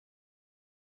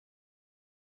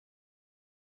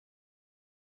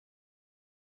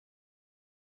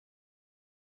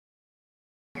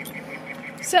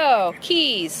So,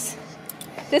 keys.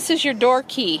 This is your door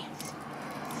key.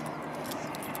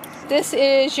 This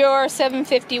is your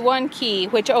 751 key,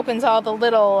 which opens all the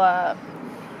little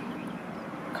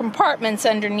compartments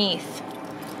underneath.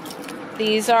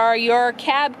 These are your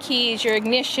cab keys, your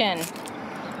ignition.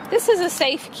 This is a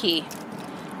safe key.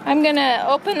 I'm gonna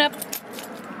open up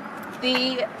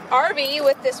the RV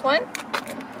with this one.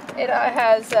 It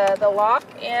has the lock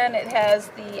and it has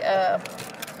the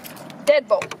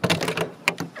deadbolt.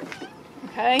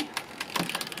 Okay.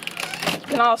 You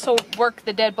can also work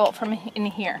the deadbolt from in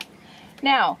here.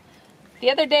 Now,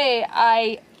 the other day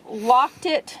I locked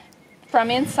it from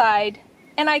inside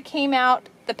and I came out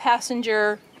the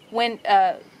passenger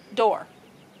door.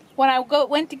 When I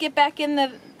went to get back in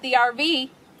the RV,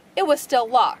 it was still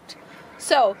locked.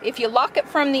 So if you lock it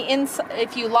from the inside,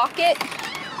 if you lock it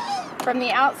from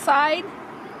the outside,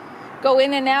 go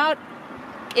in and out,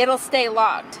 it'll stay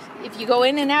locked. If you go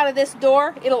in and out of this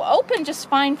door, it'll open just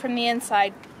fine from the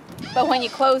inside, but when you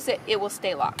close it, it will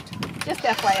stay locked. Just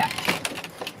FYI.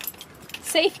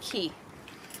 Safe key.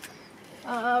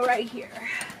 Right here.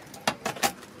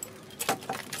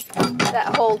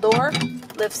 That whole door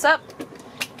lifts up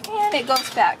and it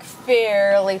goes back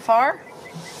fairly far.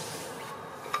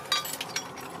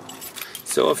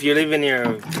 So if you live in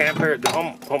your camper, the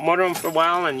motorhome for a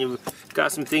while and you've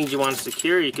got some things you want to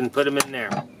secure, you can put them in there.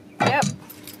 Yep.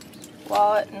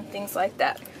 Wallet and things like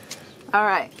that.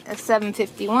 Alright, that's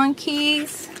 751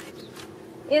 keys.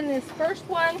 In this first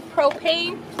one,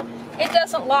 propane, it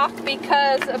doesn't lock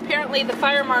because apparently the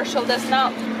fire marshal does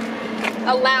not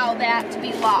allow that to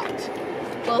be locked.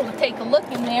 We'll take a look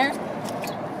in there.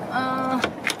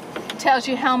 Tells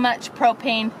you how much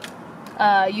propane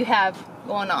you have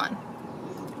going on.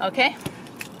 Okay?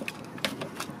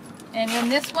 And in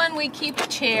this one we keep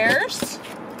chairs.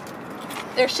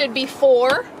 There should be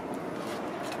 4.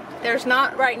 There's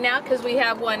not right now because we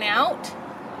have one out.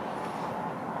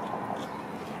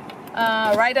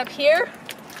 Right up here,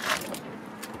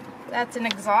 that's an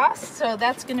exhaust, so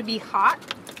that's going to be hot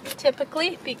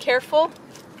typically. Be careful.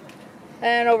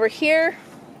 And over here,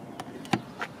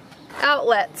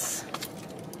 outlets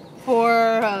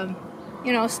for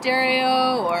you know,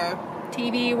 stereo or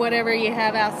TV, whatever you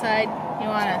have outside you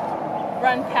want to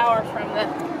run power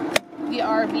from the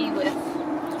RV with.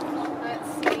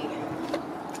 Let's see.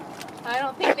 I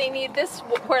don't think they need this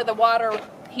where the water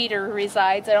heater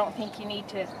resides. I don't think you need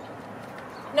to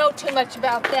know too much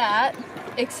about that,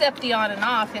 except the on and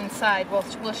off inside.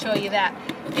 We'll show you that.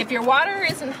 If your water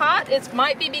isn't hot, it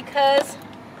might be because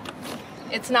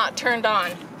it's not turned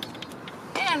on.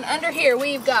 And under here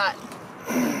we've got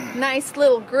nice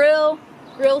little grill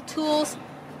tools,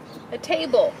 a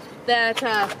table that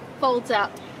folds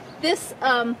out. This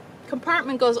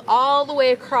compartment goes all the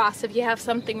way across. If you have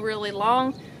something really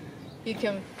long, you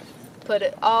can put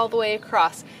it all the way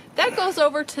across. That goes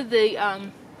over to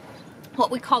the what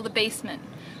we call the basement,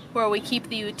 where we keep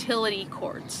the utility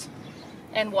cords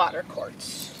and water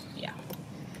cords. Yeah.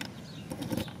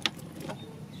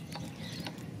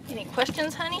 Any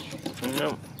questions, honey?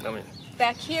 No. I mean,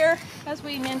 back here, as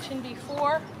we mentioned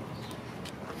before,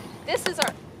 this is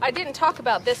our, I didn't talk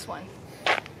about this one.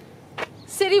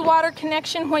 City water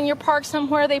connection. When you're parked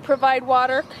somewhere, they provide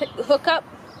water hookup.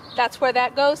 That's where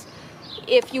that goes.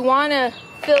 If you want to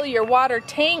fill your water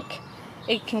tank,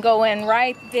 it can go in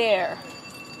right there.